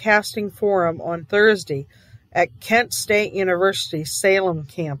Vision Casting Forum on Thursday at Kent State University Salem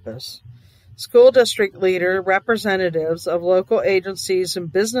campus. School district leader, representatives of local agencies, and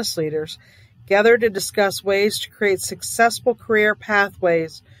business leaders gathered to discuss ways to create successful career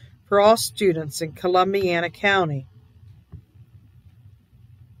pathways for all students in Columbiana County.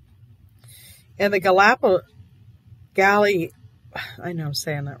 And the Gallipolis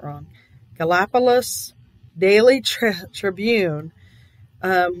Daily Tribune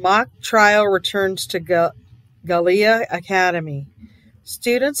mock trial returns to Gallia Academy.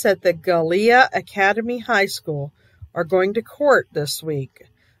 Students at the Gallia Academy High School are going to court this week,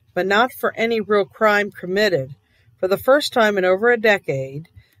 but not for any real crime committed. For the first time in over a decade,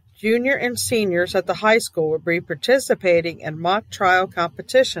 junior and seniors at the high school will be participating in mock trial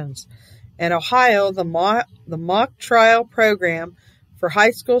competitions. In Ohio, the mock trial program for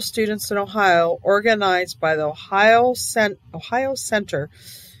high school students in Ohio, organized by the Ohio Center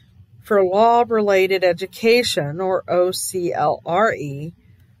for Law-Related Education, or OCLRE,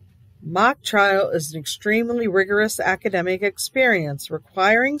 mock trial is an extremely rigorous academic experience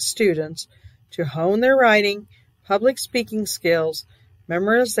requiring students to hone their writing, public speaking skills,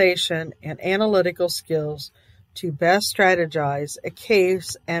 memorization, and analytical skills to best strategize a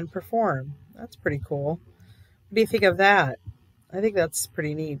case and perform. That's pretty cool. What do you think of that? I think that's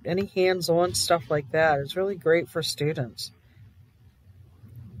pretty neat. Any hands-on stuff like that is really great for students.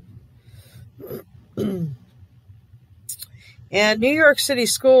 And New York City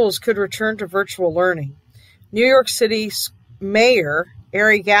schools could return to virtual learning. New York City Mayor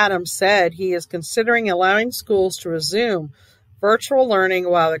Eric Adams said he is considering allowing schools to resume virtual learning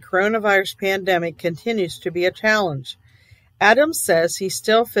while the coronavirus pandemic continues to be a challenge. Adams says he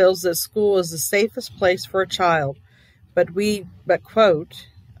still feels that school is the safest place for a child, but quote,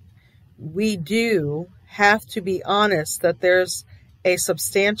 we do have to be honest that there's a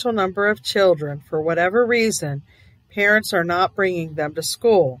substantial number of children, for whatever reason, parents are not bringing them to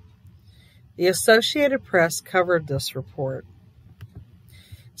school. The Associated Press covered this report.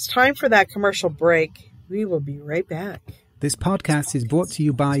 It's time for that commercial break. We will be right back. This podcast is brought to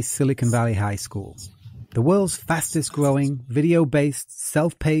you by Silicon Valley High School, the world's fastest growing, video-based,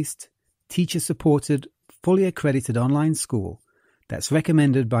 self-paced, teacher-supported, fully accredited online school that's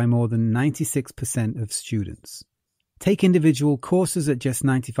recommended by more than 96% of students. Take individual courses at just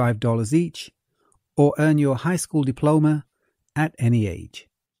 $95 each, or earn your high school diploma at any age.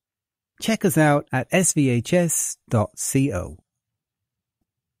 Check us out at svhs.co.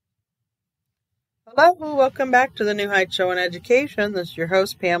 Hello, welcome back to the New Heights Show on Education. This is your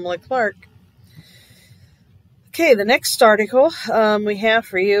host, Pamela Clark. Okay, the next article we have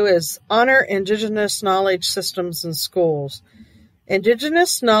for you is Honor Indigenous Knowledge Systems in Schools.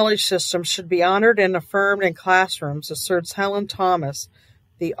 Indigenous knowledge systems should be honored and affirmed in classrooms, asserts Helen Thomas,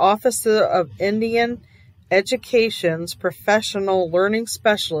 the Office of Indian Education's Professional Learning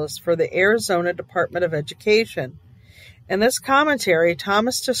Specialist for the Arizona Department of Education. In this commentary,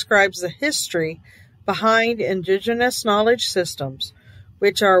 Thomas describes the history behind Indigenous knowledge systems,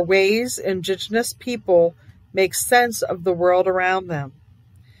 which are ways Indigenous people make sense of the world around them.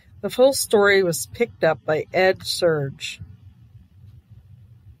 The full story was picked up by Ed Surge.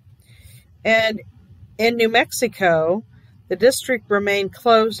 And in New Mexico, the district remained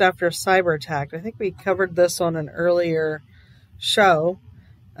closed after a cyber attack. I think we covered this on an earlier show.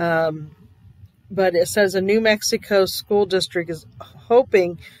 But it says a New Mexico school district is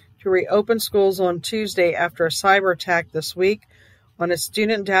hoping to reopen schools on Tuesday after a cyber attack this week on a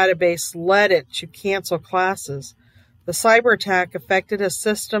student database led it to cancel classes. The cyber attack affected a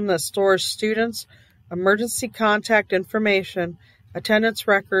system that stores students' emergency contact information, attendance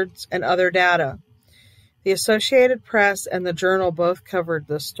records, and other data. The Associated Press and the Journal both covered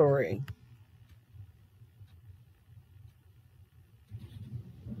this story.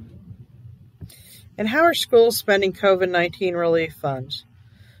 And how are schools spending COVID-19 relief funds?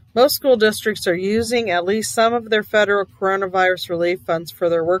 Most school districts are using at least some of their federal coronavirus relief funds for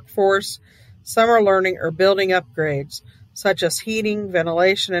their workforce, summer learning, or building upgrades, such as heating,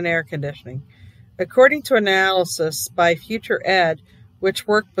 ventilation, and air conditioning. According to analysis by Future Ed, which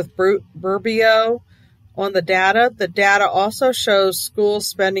worked with Burbio on the data also shows schools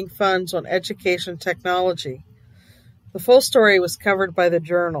spending funds on education technology. The full story was covered by the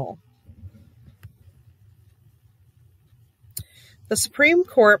Journal. The Supreme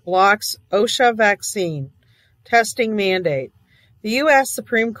Court blocks OSHA vaccine testing mandate. The U.S.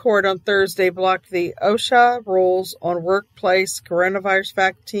 Supreme Court on Thursday blocked the OSHA rules on workplace coronavirus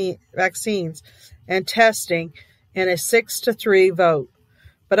vaccines and testing in a 6-3 vote,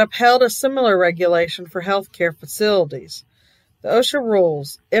 but upheld a similar regulation for healthcare facilities. The OSHA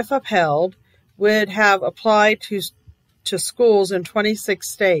rules, if upheld, would have applied to schools in 26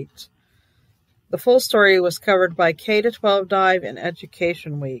 states. The full story was covered by K-12 Dive in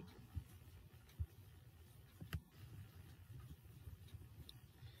Education Week.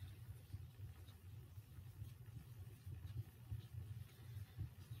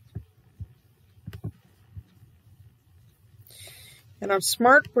 And on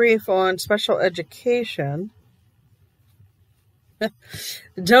Smart Brief on Special Education, the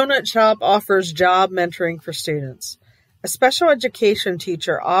Donut Shop offers job mentoring for students. A special education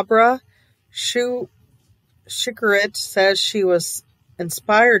teacher, Abra Shikarit, says she was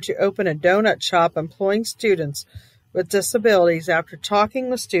inspired to open a donut shop employing students with disabilities after talking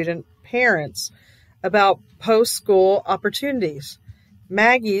with student parents about post-school opportunities.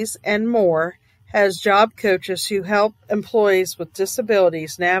 Maggie's and More has job coaches who help employees with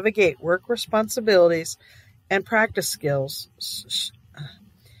disabilities navigate work responsibilities and practice skills.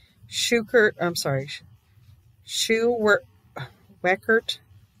 Schuweckert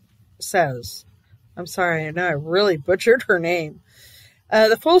says. I'm sorry, I know I really butchered her name.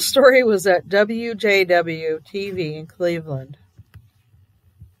 The full story was at WJW TV in Cleveland.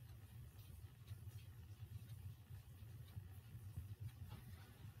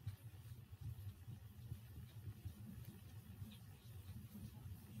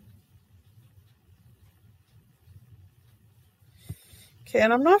 Okay,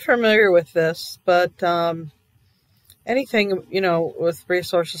 and I'm not familiar with this, but anything, with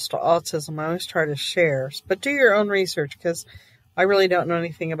resources to autism, I always try to share. But do your own research, because I really don't know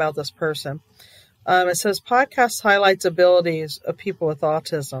anything about this person. It says, podcast highlights abilities of people with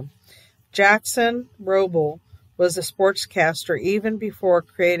autism. Jackson Roble was a sportscaster even before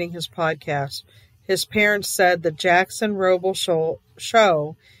creating his podcast. His parents said the Jackson Roble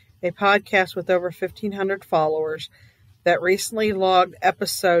Show, a podcast with over 1,500 followers, that recently logged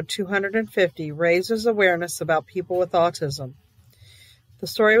episode 250, raises awareness about people with autism. The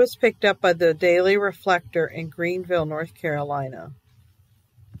story was picked up by the Daily Reflector in Greenville, North Carolina.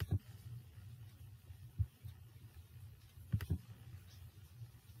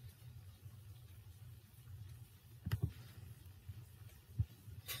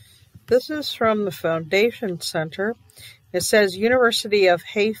 This is from the Foundation Center. It says University of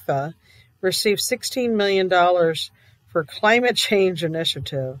Haifa received $16 million for Climate Change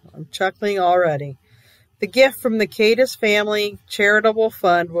Initiative. I'm chuckling already. The gift from the Cadis Family Charitable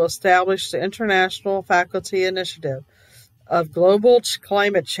Fund will establish the International Faculty Initiative of Global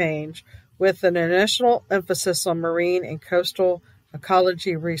Climate Change with an initial emphasis on marine and coastal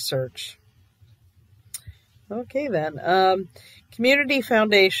ecology research. Okay then. Community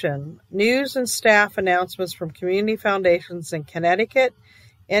Foundation. News and staff announcements from community foundations in Connecticut,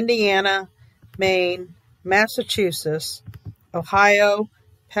 Indiana, Maine, Massachusetts, Ohio,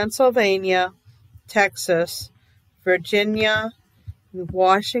 Pennsylvania, Texas, Virginia,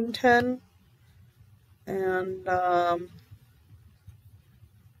 Washington, and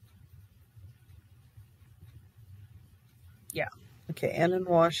and in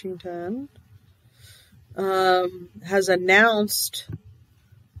Washington, has announced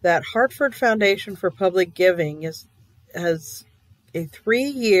that Hartford Foundation for Public Giving has a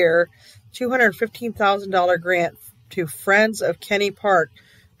 3-year, $215,000 grant to Friends of Kenny Park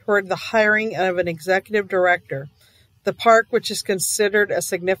toward the hiring of an executive director. The park, which is considered a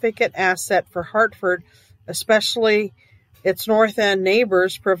significant asset for Hartford, especially its North End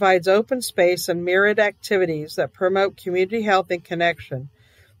neighbors, provides open space and myriad activities that promote community health and connection.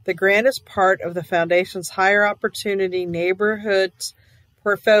 The grant is part of the Foundation's Higher Opportunity Neighborhoods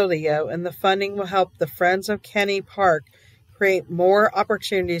portfolio, and the funding will help the Friends of Kenny Park create more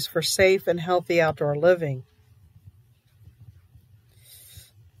opportunities for safe and healthy outdoor living.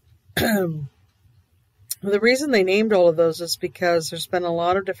 The reason they named all of those is because there's been a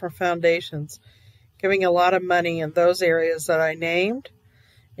lot of different foundations giving a lot of money in those areas that I named.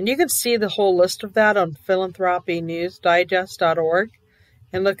 And you can see the whole list of that on philanthropynewsdigest.org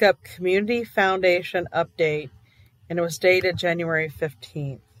and look up Community Foundation Update, and it was dated January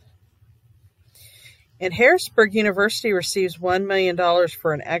 15th. And Harrisburg University receives $1 million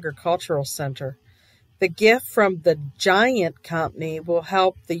for an agricultural center. The gift from the Giant Company will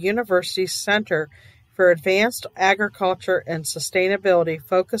help the university's Center for Advanced Agriculture and Sustainability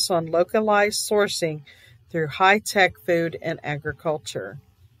focus on localized sourcing through high-tech food and agriculture.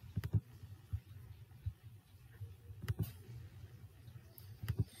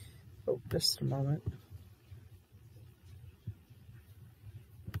 Oh, just a moment.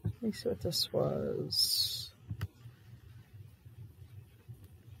 Let me see what this was.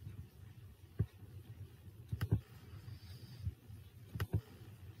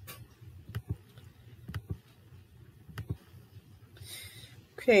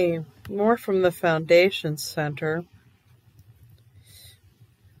 Okay, more from the Foundation Center.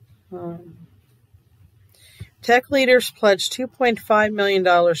 Tech leaders pledged $2.5 million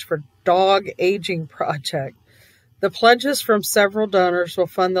for dog aging project. The pledges from several donors will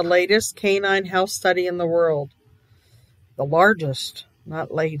fund the latest canine health study in the world. The largest,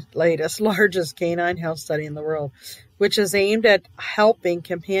 not latest, largest canine health study in the world, which is aimed at helping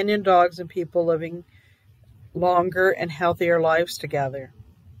companion dogs and people living longer and healthier lives together.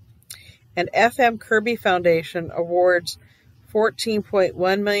 And FM Kirby Foundation awards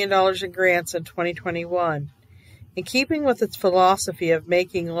 $14.1 million in grants in 2021. In keeping with its philosophy of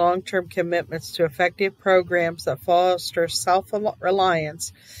making long-term commitments to effective programs that foster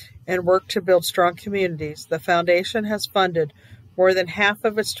self-reliance and work to build strong communities, the Foundation has funded more than half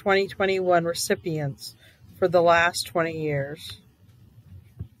of its 2021 recipients for the last 20 years.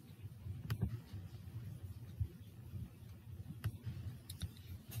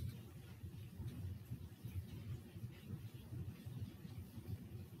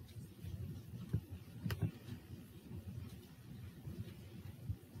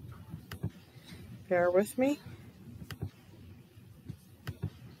 Bear with me.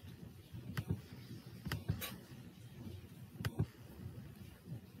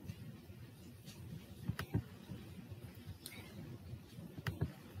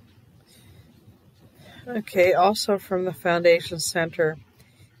 Okay, also from the Foundation Center,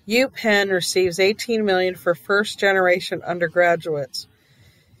 UPenn receives $18 million for first-generation undergraduates.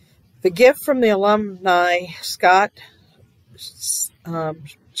 The gift from the alumni, Scott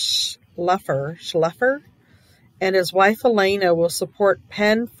Schleffer and his wife Elena, will support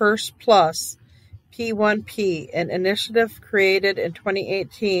Penn First Plus P1P, an initiative created in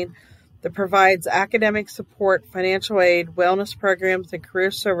 2018 that provides academic support, financial aid, wellness programs, and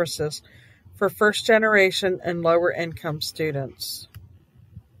career services for first-generation and lower-income students.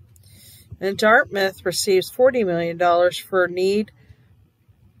 And Dartmouth receives $40 million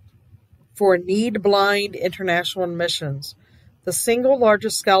for need-blind international missions, the single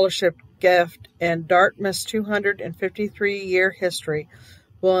largest scholarship gift in Dartmouth's 253-year history,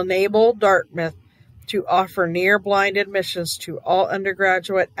 will enable Dartmouth to offer near-blind admissions to all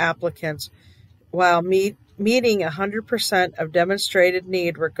undergraduate applicants while meeting 100% of demonstrated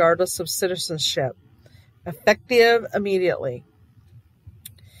need regardless of citizenship. Effective immediately.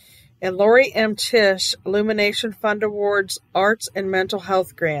 And Lori M. Tisch Illumination Fund Awards Arts and Mental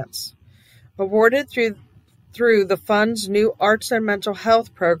Health Grants. Awarded through the fund's new Arts and Mental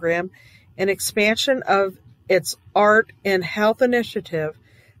Health program and expansion of its Art and Health initiative,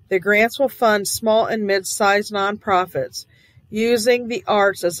 the grants will fund small and mid-sized nonprofits using the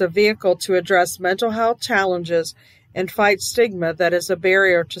arts as a vehicle to address mental health challenges and fight stigma that is a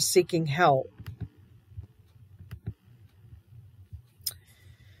barrier to seeking help.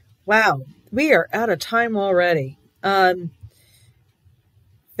 Wow, we are out of time already.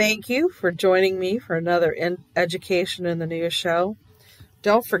 Thank you for joining me for another Education in the News show.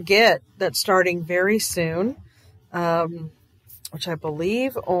 Don't forget that starting very soon, which I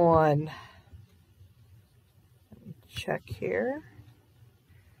believe on, let me check here.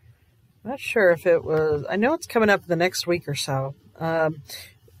 I'm not sure if it was, I know it's coming up the next week or so.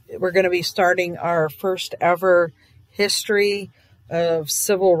 We're going to be starting our first ever history of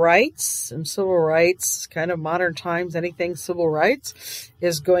civil rights, and civil rights, kind of modern times, anything civil rights,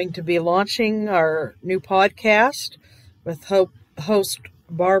 is going to be launching our new podcast with host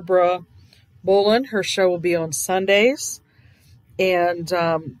Barbara Bolin. Her show will be on Sundays. And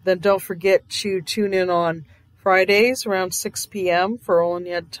then don't forget to tune in on Fridays around 6 p.m. for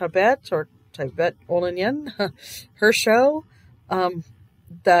Olenyen Tibet, or Tibet Olenyen, her show,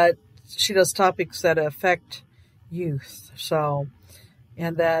 that she does topics that affect youth. So,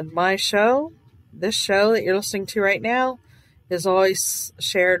 and then my show, this show that you're listening to right now, is always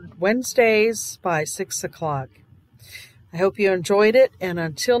shared Wednesdays by 6 o'clock. I hope you enjoyed it, and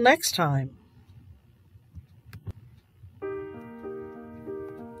until next time.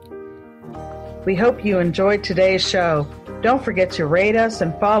 We hope you enjoyed today's show. Don't forget to rate us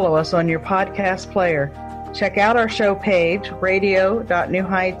and follow us on your podcast player. Check out our show page,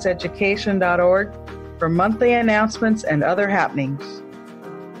 radio.newheightseducation.org, for monthly announcements and other happenings.